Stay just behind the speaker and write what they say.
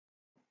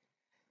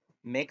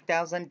Make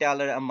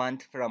 $1,000 a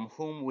month from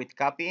home with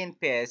copy and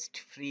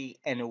paste, free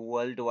and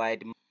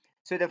worldwide.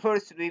 So the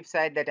first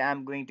website that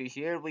I'm going to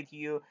share with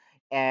you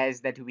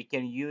is that we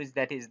can use,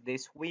 that is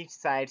this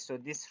website. So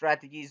this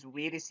strategy is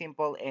very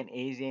simple and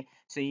easy.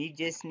 So you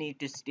just need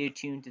to stay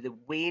tuned to the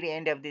very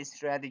end of this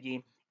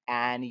strategy,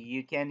 and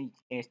you can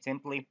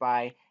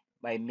simplify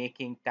by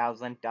making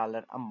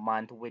 $1,000 a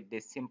month with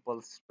this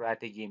simple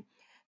strategy.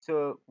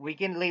 So we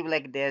can live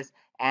like this.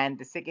 And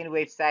the second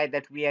website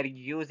that we are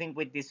using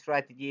with this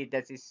strategy,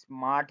 that is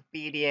smart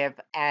PDF.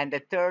 And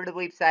the third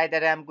website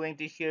that I'm going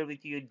to share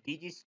with you,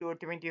 digistore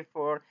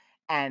 24.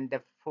 And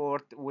the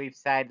fourth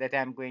website that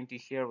I'm going to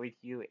share with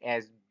you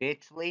is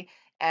bitly.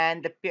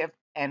 And the fifth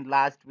and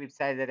last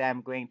website that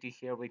I'm going to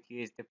share with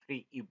you is the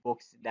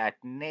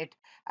freeebooks.net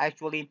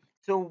actually.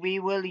 So we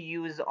will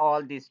use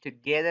all this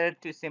together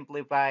to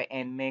simplify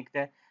and make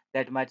the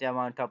that much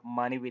amount of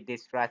money with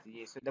this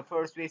strategy. So the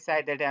first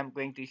website that I'm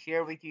going to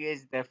share with you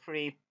is the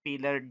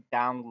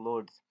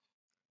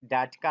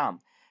freepilladownloads.com.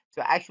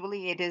 So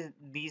actually it is,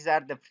 these are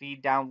the free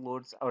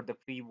downloads or the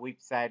free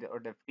website or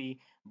the free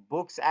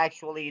books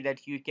actually,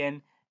 that you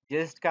can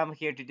just come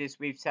here to this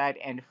website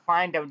and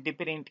find out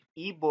different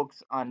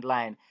ebooks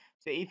online.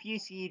 So if you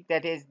see,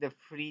 that is the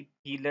free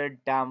pillar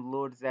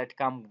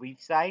downloads.com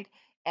website,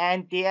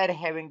 and they are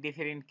having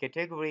different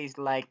categories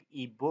like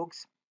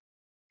ebooks,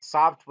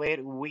 software,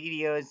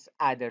 videos,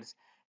 others.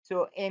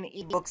 So in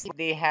ebooks,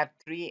 they have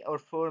three or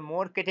four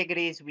more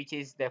categories, which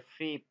is the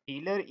free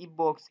pillar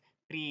ebooks,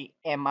 free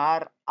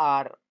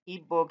MRR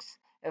ebooks,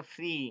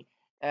 free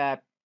uh,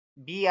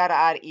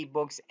 BRR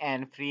ebooks,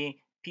 and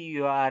free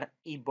PUR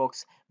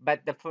ebooks.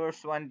 But the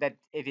first one, that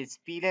it is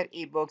pillar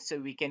ebooks, so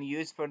we can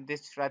use for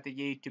this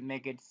strategy to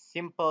make it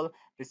simple,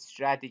 the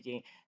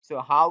strategy. So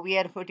how we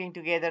are putting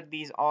together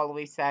these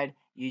always side,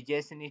 you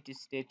just need to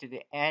stay to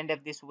the end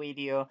of this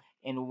video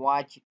and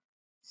watch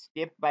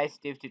step by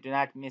step to do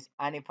not miss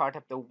any part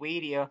of the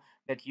video,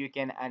 that you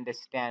can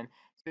understand.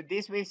 So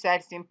this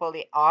website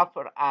simply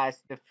offer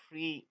us the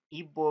free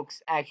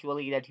ebooks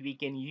actually that we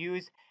can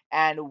use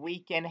and we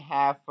can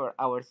have for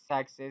our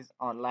success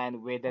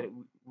online, whether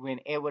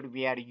whenever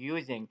we are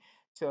using.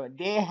 So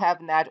they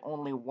have not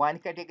only one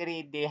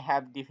category, they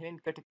have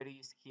different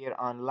categories here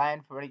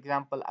online. For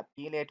example,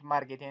 affiliate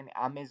marketing,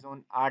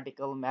 Amazon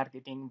article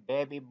marketing,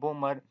 baby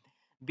boomer,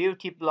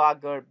 beauty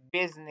blogger,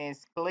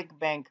 business,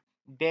 clickbank,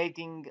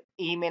 dating,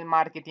 email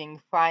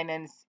marketing,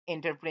 finance,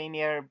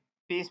 entrepreneur,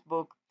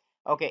 Facebook,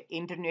 okay,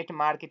 internet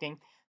marketing.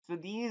 So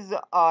these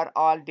are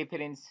all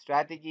different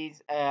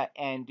strategies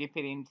and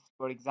different,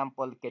 for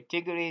example,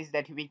 categories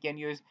that we can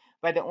use.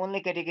 But the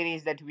only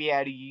categories that we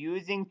are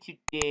using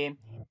today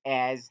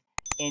as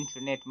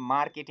internet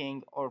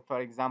marketing, or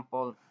for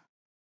example,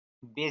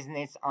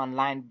 business,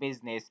 online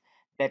business,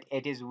 that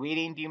it is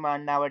very in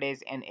demand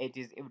nowadays, and it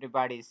is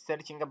everybody is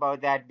searching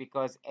about that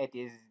because it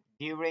is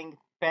during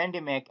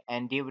pandemic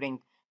and during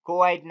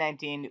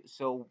COVID-19.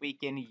 So we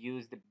can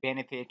use the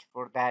benefit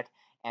for that,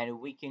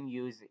 and we can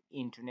use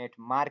internet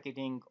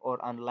marketing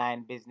or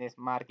online business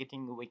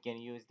marketing. We can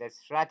use that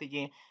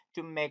strategy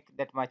to make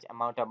that much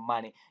amount of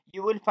money.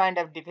 You will find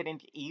out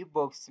different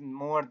ebooks,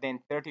 more than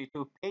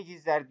 32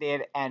 pages are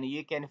there, and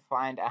you can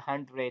find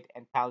hundred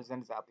and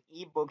thousands of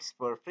ebooks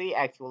for free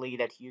actually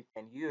that you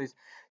can use.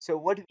 So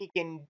what we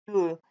can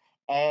do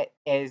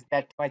is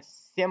that much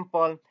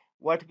simple.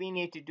 What we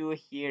need to do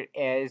here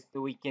is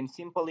we can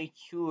simply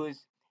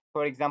choose,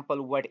 for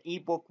example, what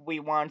ebook we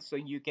want. So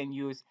you can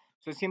use,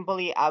 so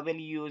simply I will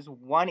use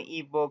one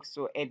ebook.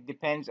 So it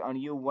depends on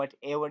you,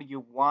 whatever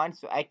you want.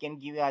 So I can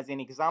give you as an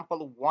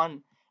example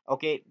one,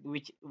 okay,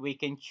 which we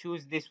can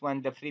choose this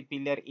one, the free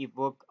pillar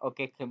ebook,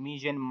 okay,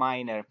 commission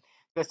minor.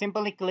 So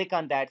simply click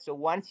on that. So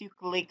once you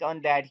click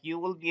on that, you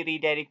will be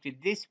redirected to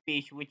this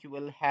page, which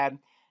will have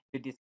the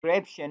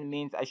description,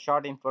 means a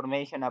short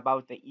information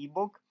about the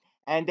ebook.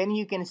 And then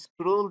you can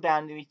scroll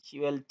down, which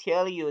will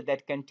tell you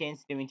that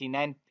contains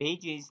 79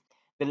 pages.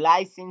 The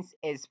license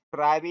is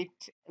private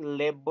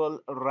label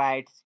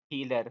rights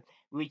pillar,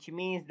 which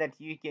means that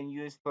you can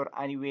use for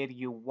anywhere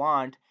you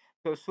want.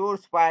 So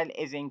source file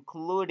is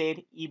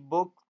included,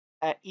 ebook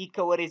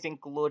e-cover is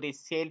included,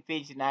 sale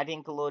page not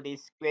included,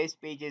 squash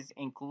pages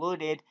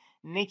included,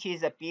 niche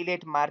is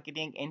affiliate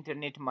marketing,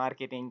 internet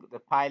marketing. The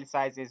file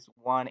size is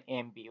 1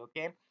 MB.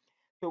 Okay.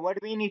 So what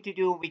we need to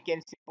do, we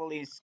can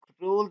simply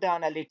scroll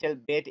down a little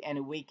bit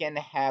and we can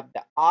have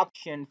the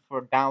option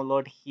for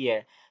download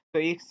here. So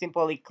you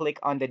simply click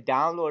on the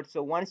download.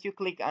 So once you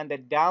click on the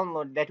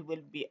download, that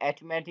will be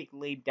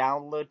automatically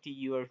download to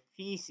your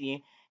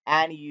PC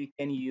and you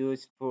can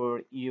use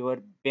for your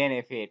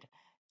benefit.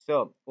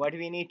 So what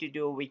we need to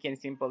do, we can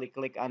simply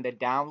click on the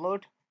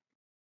download.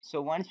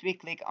 So once we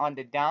click on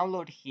the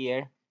download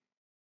here,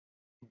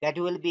 that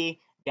will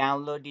be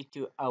downloaded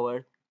to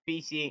our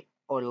PC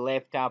or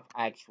laptop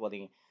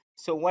actually.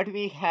 So what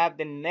we have,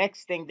 the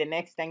next thing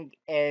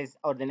is,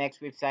 or the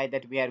next website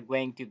that we are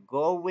going to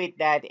go with,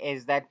 that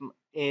is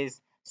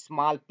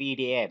small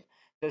PDF.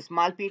 So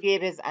small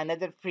PDF is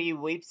another free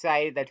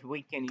website that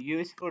we can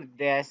use for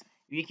this.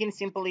 You can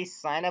simply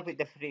sign up with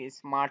the free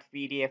smart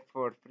PDF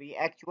for free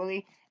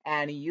actually,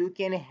 and you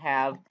can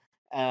have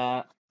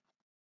uh,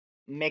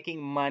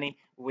 making money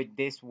with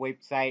this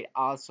website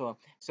also.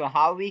 So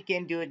how we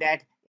can do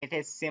that? It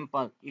is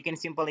simple. You can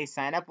simply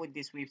sign up with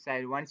this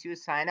website. Once you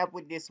sign up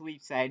with this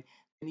website,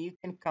 then you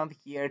can come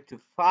here to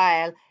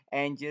file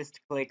and just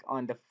click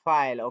on the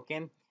file.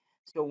 Okay,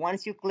 so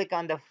once you click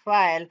on the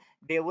file,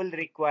 they will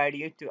require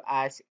you to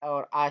ask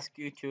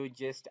you to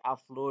just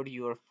upload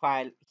your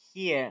file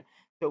here.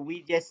 So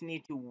we just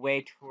need to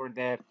wait for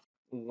the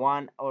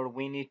one, or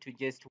we need to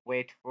just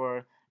wait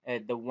for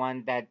the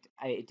one that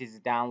it is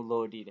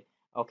downloaded.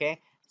 Okay,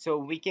 so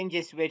we can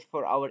just wait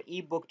for our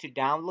ebook to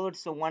download.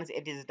 So once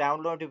it is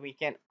downloaded, we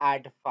can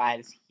add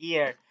files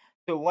here.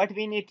 So what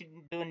we need to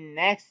do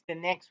next, the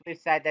next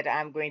website that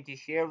I'm going to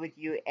share with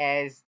you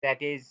is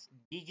that is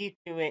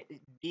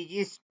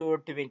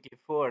digistore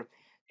 24.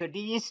 So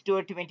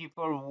digistore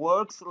 24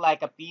 works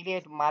like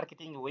affiliate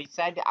marketing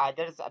website.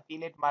 Others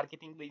affiliate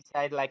marketing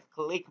website like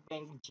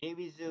clickbank,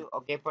 jvzo,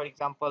 okay, for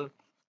example,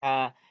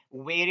 uh,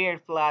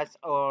 warriorplus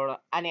or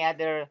any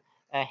other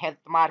health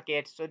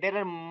market. So there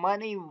are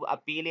many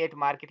affiliate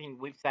marketing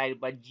website,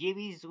 but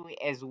jvzo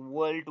is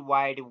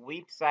worldwide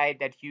website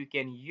that you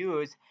can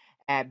use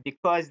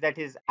because that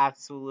is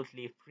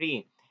absolutely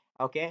free.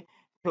 Okay,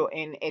 so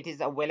and it is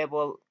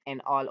available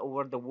in all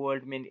over the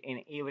world. Mean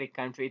in every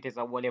country it is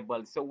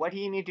available. So what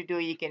you need to do,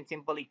 you can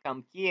simply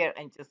come here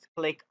and just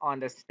click on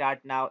the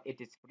start now. It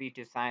is free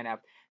to sign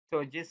up.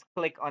 So just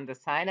click on the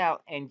sign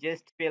up and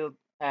just fill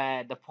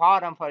the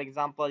form, for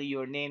example,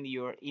 your name,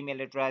 your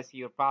email address,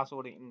 your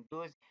password in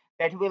those.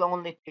 That will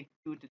only take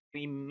 2 to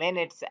 3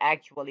 minutes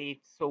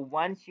actually. So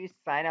once you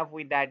sign up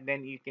with that,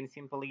 then you can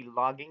simply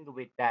log in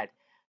with that.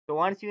 So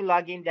once you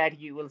log in that,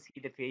 you will see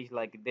the page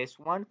like this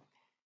one.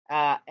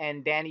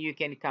 And then you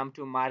can come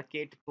to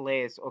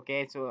marketplace.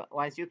 Okay, so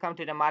once you come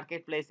to the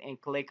marketplace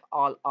and click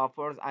all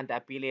offers on the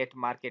affiliate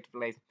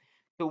marketplace.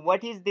 So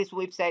what is this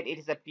website? It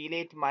is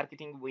affiliate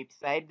marketing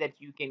website that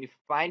you can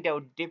find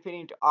out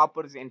different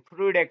offers and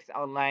products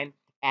online,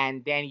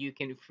 and then you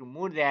can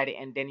promote that,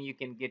 and then you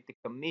can get the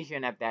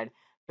commission of that.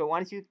 So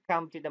once you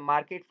come to the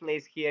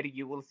marketplace here,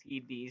 you will see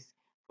these.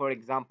 For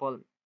example,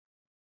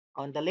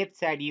 on the left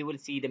side, you will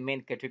see the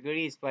main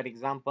categories, for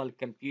example,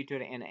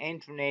 computer and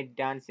internet,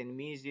 dance and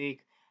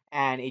music,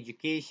 and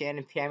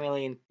education,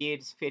 family and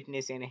kids,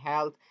 fitness and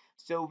health.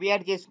 So we are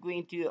just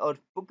going to or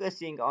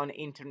focusing on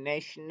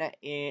international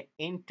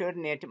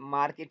internet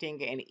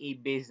marketing and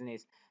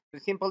e-business. So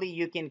simply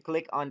you can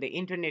click on the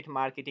internet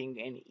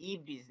marketing and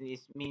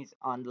e-business means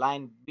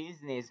online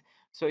business.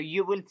 So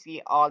you will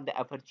see all the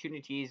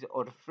opportunities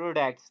or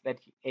products that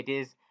it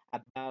is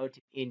about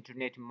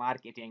internet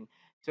marketing.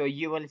 So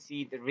you will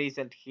see the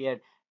result here,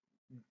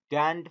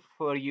 done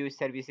for you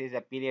services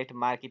affiliate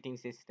marketing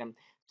system.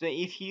 So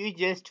if you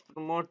just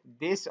promote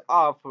this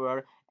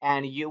offer,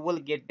 and you will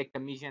get the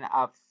commission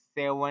of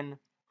 $700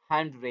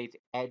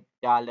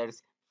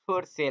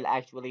 per sale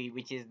actually,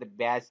 which is the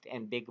best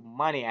and big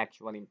money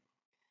actually.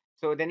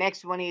 So the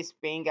next one is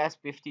paying us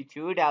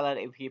 $52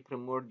 if we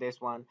promote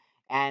this one.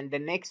 And the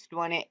next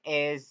one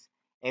is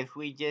if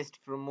we just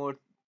promote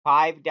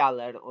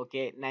 $5,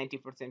 okay,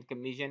 90%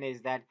 commission is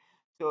that.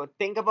 So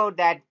think about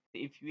that.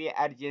 If we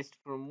are just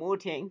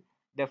promoting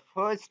the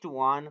first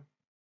one,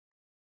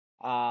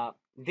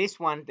 this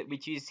one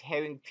which is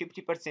having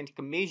 50%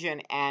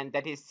 commission, and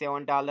that is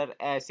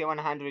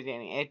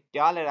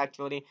 $708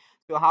 actually.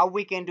 So how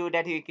we can do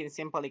that? You can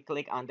simply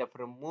click on the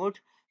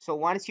promote. So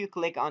once you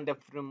click on the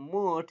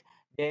promote,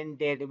 then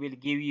they will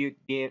give you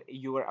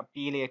your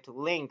affiliate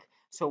link.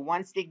 So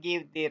once they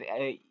give their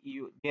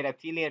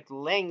affiliate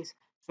links,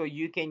 so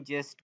you can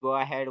just go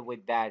ahead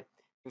with that.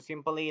 So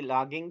simply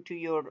logging to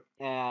your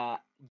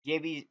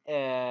JV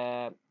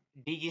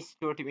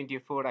Digistore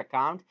 24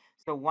 account.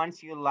 So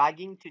once you log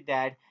into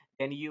that,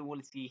 then you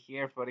will see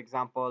here, for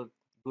example,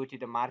 go to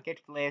the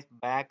marketplace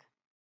back.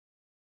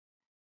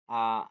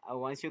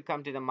 Once you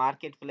come to the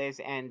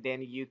marketplace, and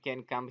then you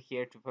can come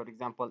here to, for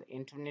example,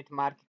 internet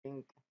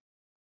marketing.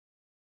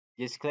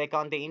 Just click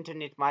on the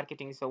internet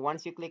marketing. So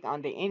once you click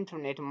on the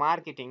internet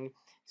marketing,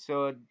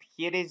 so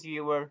here is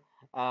your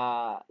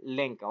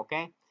link.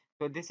 Okay,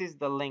 so this is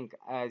the link.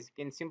 You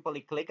can simply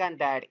click on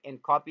that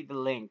and copy the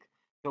link.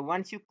 So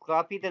once you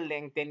copy the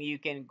link, then you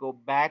can go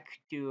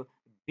back to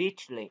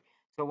bitly.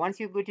 So once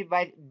you go to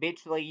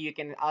bitly, you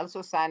can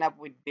also sign up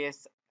with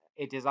this.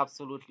 It is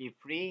absolutely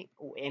free,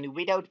 and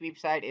without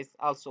website it's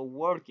also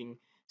working.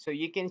 So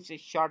you can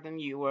just shorten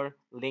your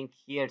link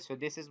here. So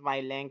this is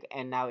my link,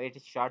 and now it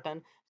is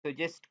shortened. So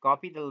just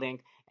copy the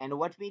link, and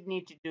what we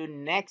need to do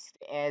next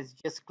is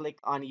just click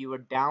on your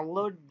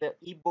download the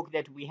ebook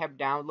that we have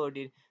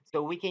downloaded.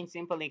 So we can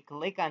simply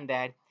click on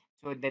that,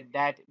 so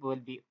that will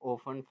be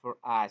open for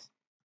us.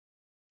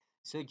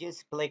 So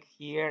just click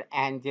here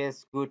and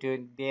just go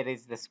to, there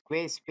is the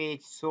squares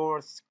page,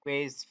 source,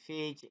 squares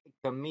page,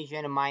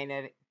 commission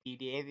minor,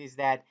 PDF is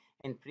that,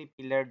 and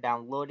pre-pillar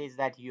download is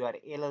that,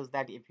 URL is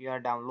that if you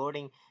are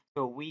downloading.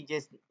 So we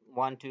just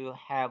want to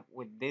have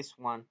with this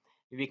one.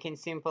 we can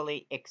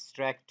simply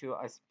extract to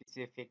a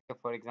specific,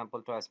 for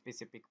example, to a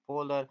specific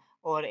folder,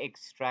 or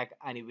extract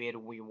anywhere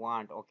we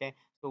want. Okay,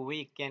 so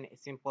we can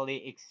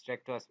simply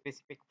extract to a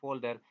specific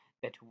folder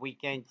that we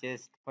can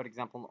just, for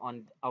example,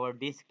 on our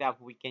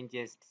desktop, we can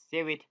just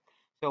save it.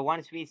 So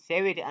once we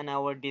save it on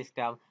our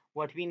desktop,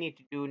 what we need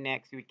to do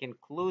next, we can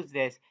close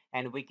this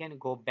and we can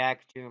go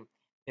back to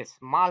the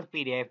small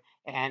PDF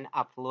and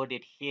upload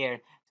it here.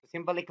 So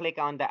simply click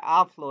on the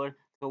upload.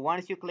 So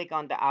once you click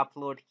on the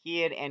upload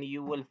here, and uh,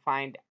 you will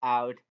find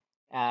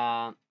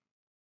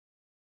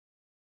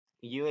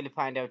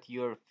out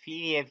your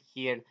PDF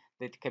here,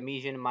 that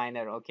commission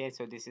miner. Okay,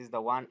 so this is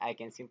the one. I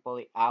can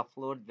simply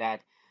upload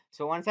that.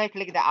 So once I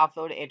click the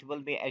upload, it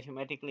will be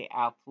automatically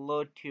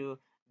upload to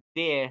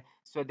there.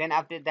 So then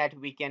after that,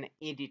 we can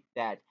edit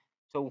that.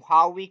 So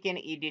how we can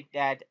edit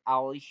that, I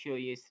will show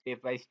you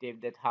step by step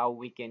that how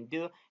we can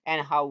do,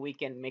 and how we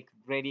can make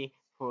ready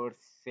for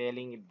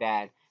selling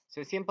that.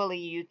 So simply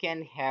you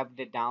can have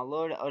the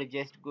download, or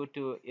just go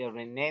to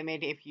rename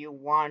it if you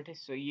want.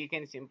 So you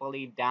can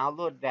simply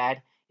download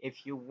that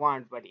if you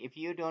want. But if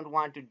you don't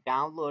want to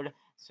download,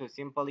 so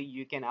simply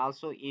you can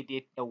also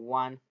edit the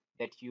one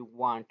that you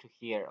want to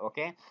hear.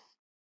 Okay,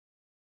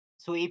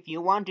 so if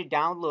you want to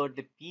download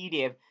the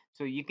PDF,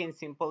 so you can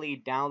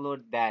simply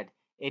download that.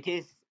 It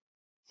is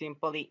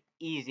simply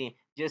easy.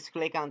 Just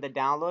click on the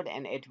download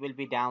and it will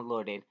be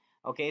downloaded.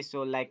 Okay,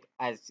 so like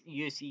as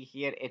you see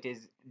here, it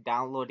is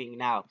downloading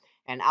now.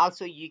 And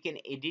also you can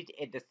edit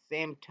at the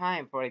same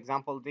time. For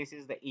example, this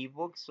is the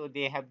ebook, so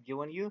they have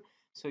given you,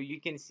 so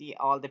you can see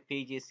all the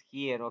pages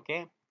here.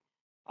 Okay,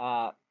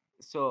 uh,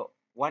 so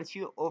once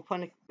you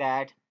open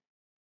that,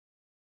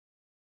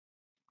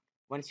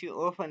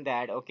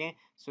 okay,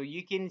 so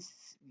you can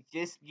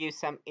just give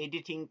some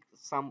editing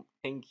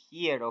something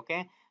here.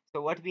 Okay,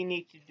 so what we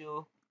need to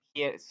do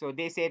here, so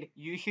they said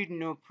you should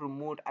know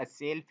promote a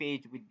sale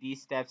page with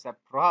these types of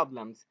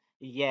problems.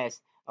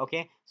 Yes.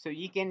 Okay, so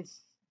you can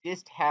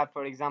just have,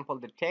 for example,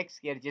 the text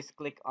here, just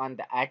click on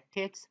the add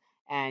text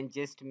and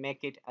just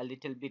make it a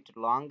little bit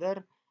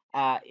longer,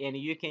 and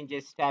you can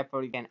just type,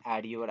 or you can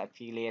add your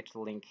affiliate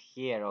link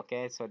here.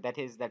 Okay, so that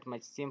is that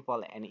much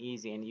simple and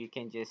easy, and you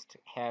can just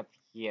have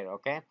here.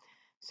 Okay,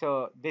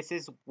 so this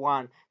is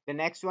one. The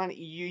next one,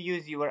 you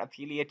use your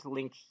affiliate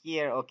link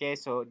here. Okay,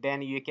 so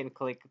then you can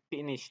click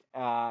finish,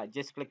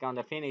 just click on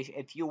the finish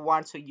if you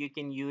want, so you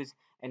can use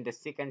in the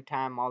second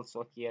time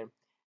also here.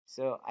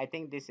 So I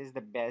think this is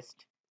the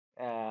best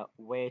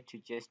way to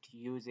just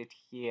use it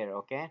here.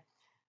 Okay,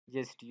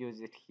 just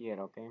use it here.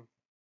 Okay,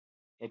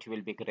 it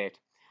will be great.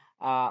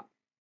 uh,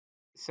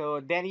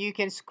 so then you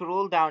can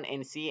scroll down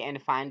and see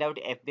and find out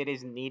if there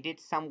is needed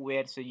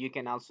somewhere. So you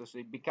can also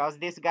see, because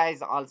this guy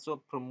is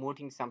also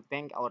promoting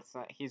something, or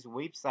his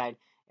website,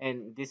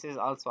 and this is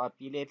also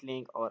affiliate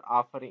link or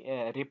offering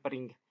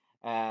referring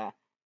uh,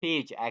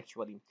 page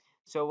actually.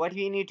 So what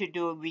we need to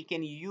do, we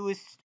can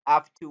use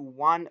up to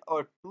 1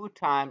 or 2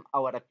 times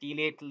our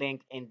affiliate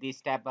link in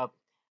this type of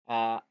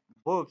uh,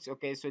 books.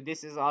 Okay, so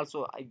this is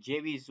also a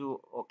jvzo.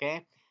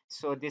 Okay,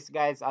 so this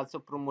guy is also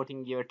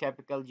promoting your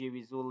typical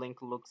jvzo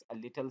link, looks a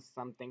little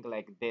something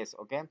like this.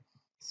 Okay,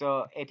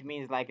 so it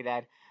means like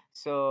that.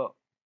 So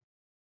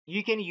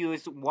you can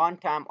use 1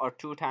 time or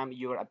 2 time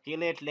your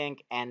affiliate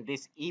link and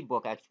this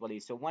ebook actually.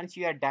 So once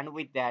you are done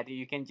with that,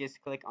 you can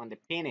just click on the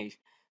finish.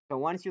 So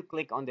once you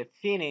click on the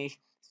finish,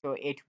 so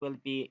it will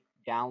be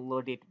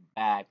downloaded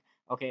back.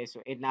 Okay,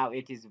 so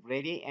it is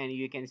ready and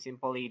you can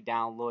simply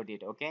download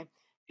it. Okay,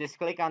 just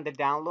click on the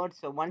download.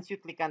 So once you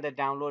click on the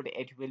download,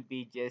 it will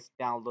be just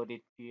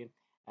downloaded to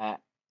uh,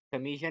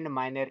 commission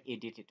miner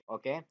edited.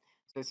 Okay,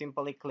 so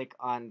simply click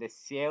on the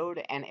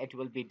saved and it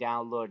will be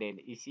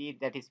downloaded. You see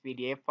that is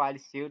PDF file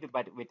saved,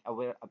 but with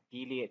our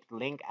affiliate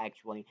link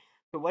actually.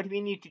 So what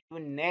we need to do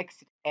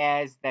next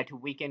is that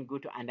we can go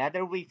to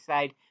another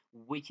website,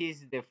 which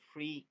is the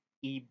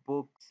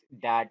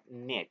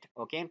freeebooks.net.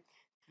 Okay,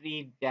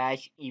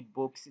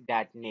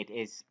 free-ebooks.net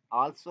is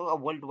also a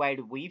worldwide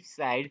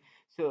website.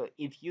 So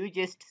if you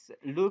just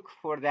look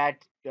for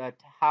that,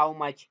 how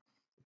much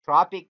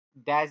traffic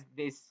that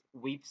this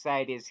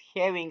website is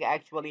having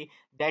actually,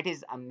 that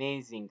is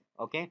amazing.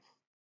 Okay,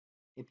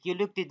 if you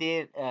look at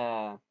it,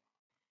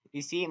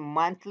 you see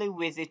monthly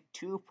visit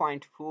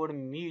 2.4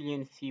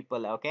 million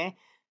people. Okay,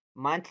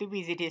 monthly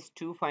visit is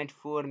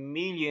 2.4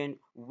 million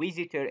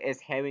visitor is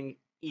having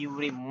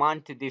every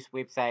month to this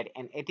website,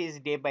 and it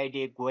is day by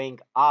day going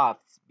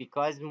up,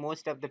 because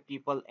most of the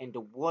people in the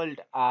world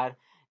are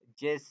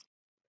just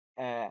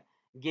uh,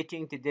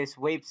 getting to this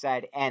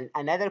website. And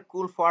another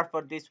cool part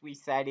for this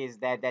website is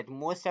that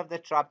most of the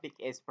traffic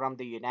is from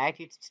the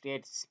United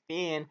States,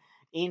 Spain,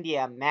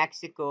 India,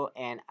 Mexico,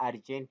 and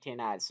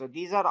Argentina. So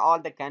these are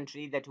all the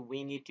countries that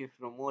we need to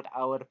promote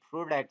our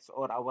products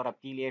or our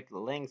affiliate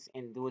links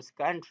in those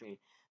countries.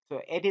 So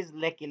it is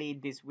luckily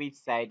this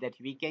website that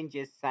we can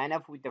just sign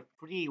up with the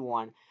free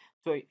one.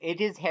 So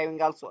it is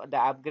having also the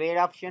upgrade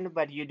option,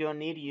 but you don't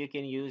need, you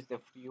can use the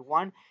free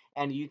one,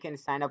 and you can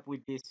sign up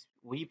with this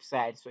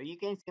website. So you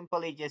can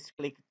simply just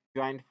click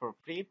join for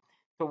free.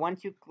 So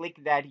once you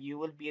click that, you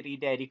will be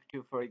redirected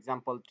to, for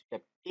example, to the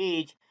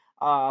page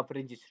of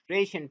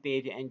registration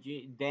page, and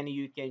then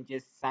you can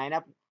just sign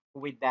up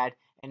with that,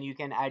 and you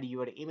can add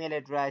your email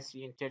address,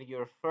 you enter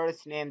your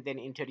first name, then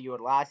enter your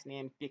last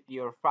name, pick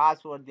your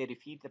password, they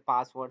repeat the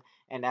password,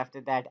 and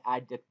after that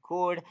add the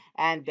code,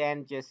 and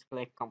then just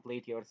click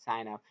complete your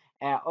sign up.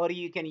 Or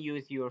you can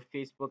use your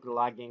Facebook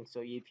login.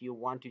 So if you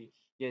want to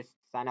just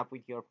sign up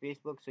with your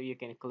Facebook, so you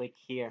can click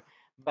here.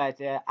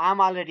 But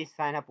I'm already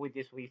signed up with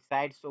this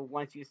website. So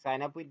once you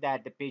sign up with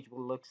that, the page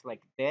will looks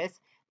like this.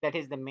 That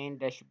is the main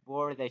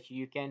dashboard that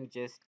you can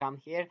just come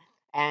here.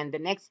 And the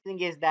next thing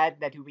is that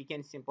we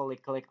can simply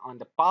click on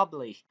the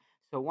publish.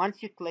 So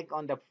once you click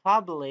on the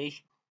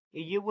publish,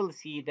 you will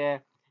see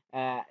the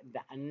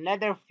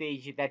another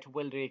page that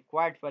will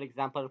required, for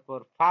example,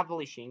 for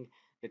publishing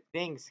the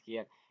things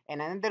here.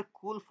 And another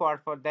cool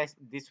part for this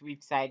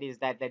website is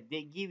that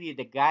they give you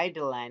the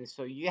guidelines.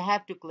 So you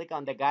have to click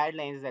on the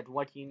guidelines, that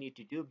what you need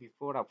to do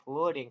before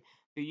uploading.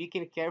 So you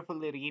can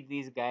carefully read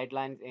these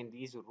guidelines and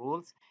these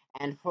rules.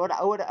 And for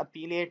our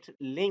affiliate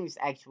links,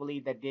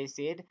 actually, that they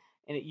said,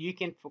 and you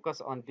can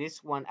focus on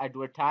this one,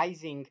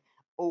 advertising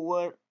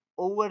over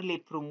overly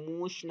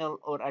promotional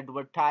or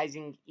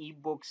advertising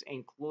ebooks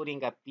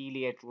including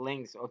affiliate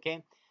links.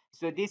 Okay,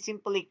 so this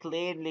simply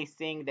clearly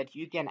saying that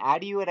you can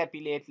add your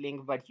affiliate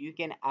link, but you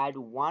can add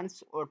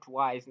once or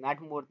twice,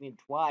 not more than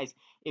twice.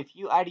 If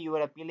you add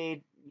your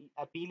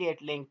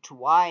affiliate link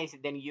twice,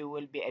 then you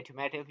will be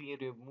automatically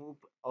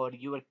removed, or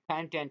your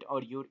content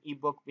or your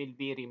ebook will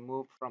be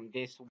removed from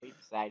this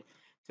website.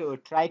 So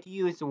try to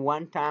use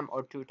one time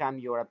or two time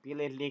your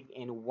affiliate link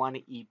in one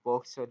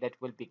ebook, so that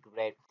will be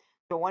great.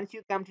 So once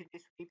you come to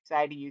this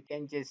website, you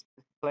can just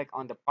click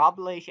on the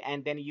publish,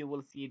 and then you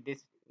will see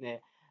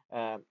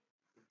uh,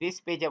 this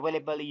page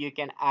available. You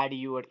can add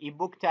your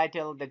ebook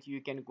title, that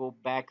you can go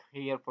back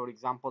here, for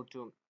example,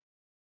 to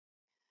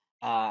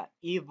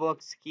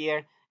ebooks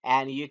here,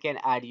 and you can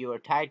add your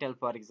title,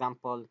 for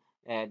example,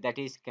 that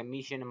is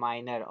commission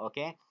minor.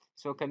 Okay,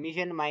 so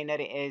commission minor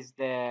is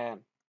the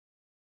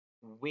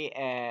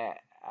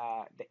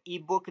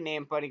ebook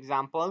name, for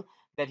example,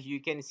 that you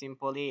can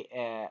simply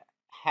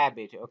have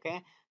it.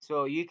 Okay,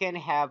 so you can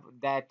have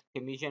that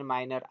commission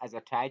minor as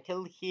a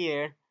title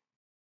here.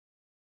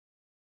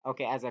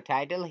 Okay, as a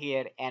title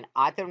here, and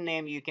author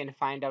name you can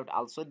find out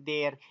also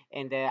there.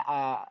 And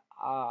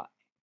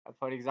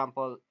for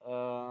example,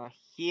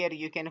 here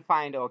you can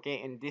find,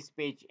 okay, in this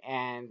page,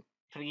 and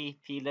free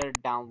filler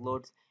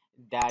downloads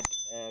that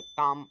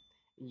come,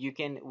 you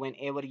can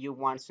whenever you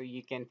want, so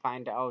you can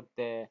find out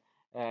the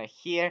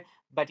here.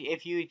 But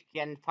if you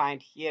can find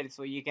here,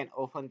 so you can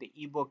open the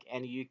ebook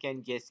and you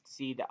can just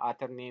see the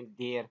author name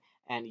there,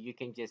 and you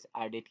can just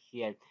add it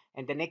here.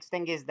 And the next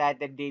thing is that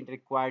they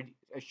require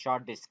a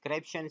short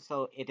description.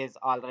 So it is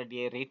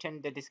already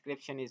written, the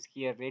description is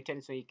here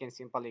written, so you can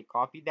simply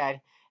copy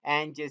that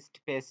and just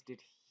paste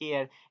it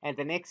here. And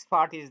the next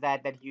part is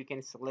that you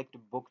can select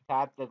book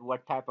type, that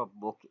what type of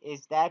book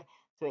is that.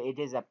 So it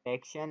is a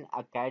fiction,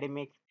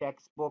 academic,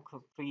 textbook,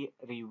 free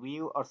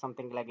review, or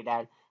something like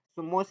that.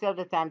 So most of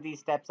the time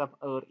these types of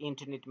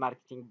internet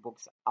marketing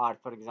books are,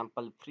 for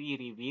example, free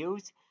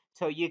reviews.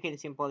 So you can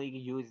simply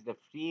use the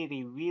free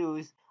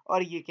reviews,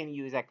 or you can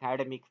use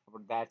academic for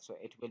that, so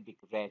it will be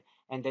great.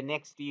 And the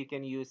next, you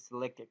can use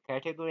select a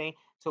category,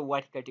 so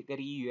what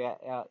category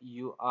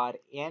you are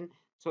in.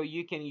 So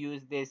you can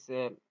use this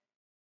uh,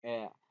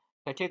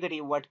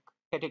 category, what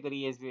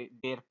category is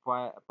their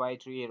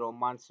poetry,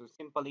 romance. So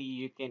simply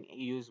you can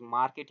use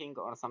marketing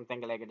or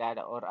something like that,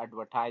 or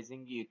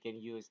advertising you can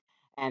use.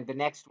 And the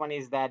next one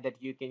is that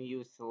you can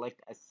use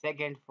select a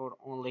second for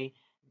only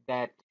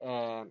that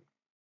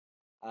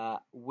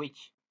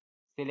which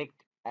select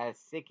a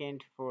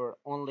second for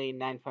only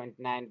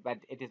 9.9, but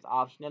it is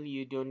optional,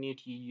 you don't need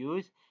to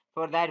use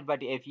for that.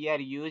 But if you are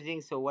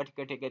using, so what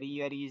category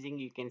you are using,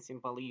 you can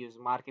simply use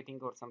marketing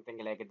or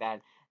something like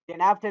that. Then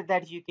after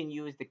that, you can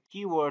use the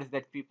keywords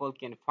that people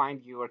can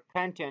find your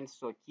content,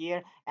 so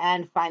here.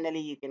 And finally,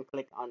 you can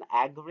click on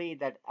agree,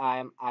 that I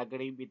am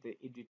agree with the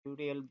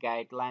editorial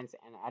guidelines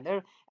and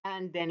other.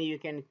 And then you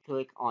can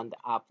click on the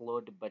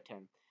upload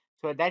button.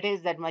 So that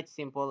is that much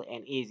simple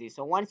and easy.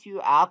 So once you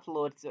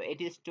upload, so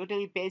it is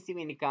totally passive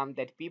income,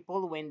 that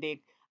people, when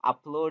they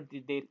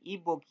upload their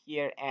ebook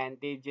here and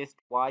they just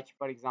watch,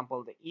 for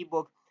example, the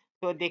ebook,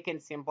 so they can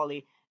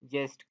simply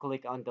just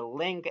click on the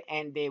link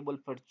and they will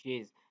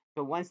purchase.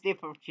 So once they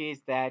purchase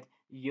that,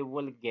 you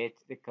will get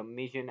the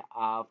commission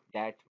of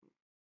that.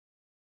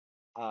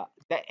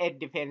 It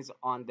depends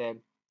on the,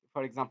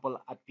 for example,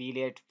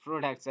 affiliate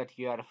products that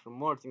you are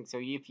promoting. So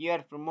if you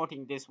are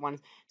promoting this one,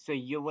 so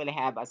you will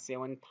have a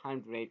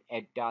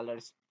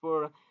 $708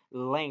 per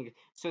link.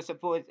 So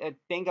suppose,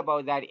 think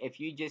about that, if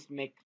you just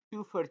make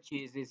two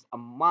purchases a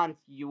month,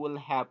 you will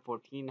have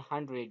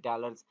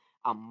 $1,400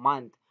 a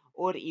month,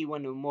 or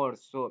even more.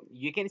 So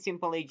you can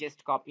simply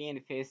just copy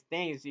and paste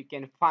things. You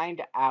can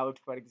find out,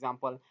 for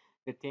example,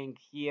 the thing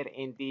here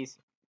in this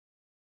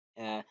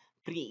uh,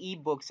 free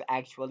ebooks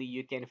actually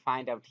you can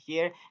find out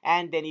here,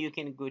 and then you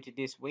can go to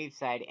this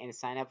website and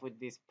sign up with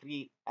this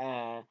pre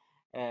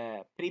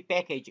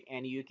package,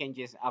 and you can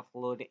just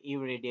upload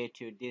every day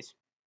to this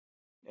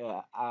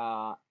uh,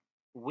 uh,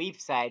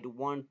 website.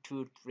 1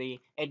 2 3,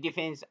 it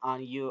depends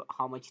on you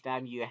how much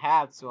time you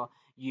have, so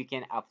you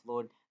can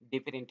upload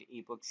different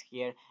ebooks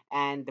here.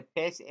 And the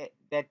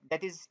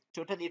that is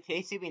totally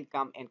passive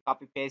income and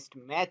copy paste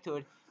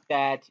method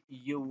that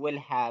you will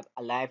have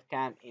a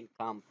lifetime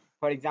income.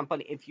 For example,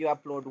 if you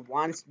upload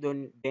once,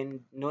 then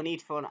no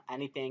need for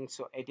anything,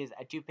 so it is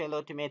a two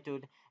payload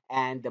method,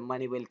 and the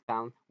money will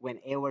come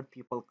whenever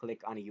people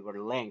click on your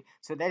link.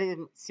 So that is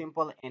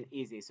simple and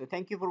easy. So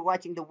thank you for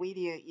watching the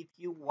video. If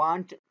you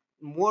want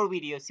more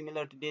videos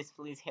similar to this,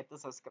 please hit the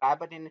subscribe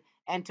button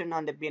and turn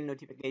on the bell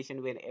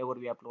notification. Whenever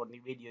we upload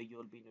new video, you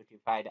will be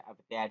notified of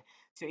that.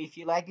 So if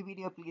you like the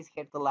video, please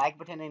hit the like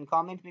button and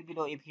comment me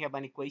below if you have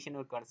any question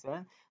or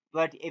concern.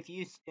 But if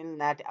you still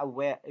not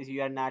aware,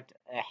 you are not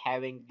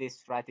having this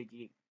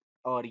strategy,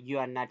 or you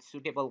are not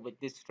suitable with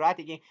this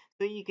strategy,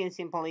 so you can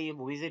simply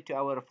visit to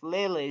our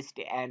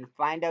playlist and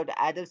find out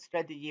other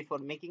strategy for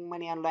making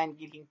money online,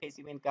 getting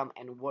passive income,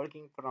 and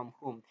working from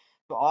home.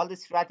 So all the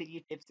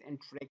strategy tips and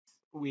tricks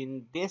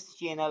in this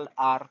channel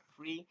are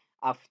free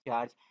of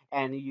charge,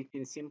 and you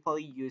can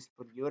simply use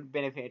for your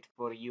benefit,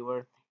 for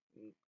your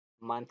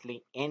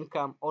monthly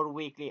income or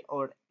weekly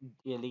or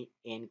daily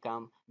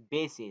income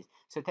basis.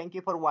 So thank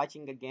you for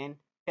watching again.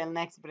 Till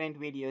next brand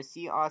video,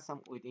 see you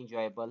awesome with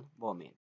enjoyable moment.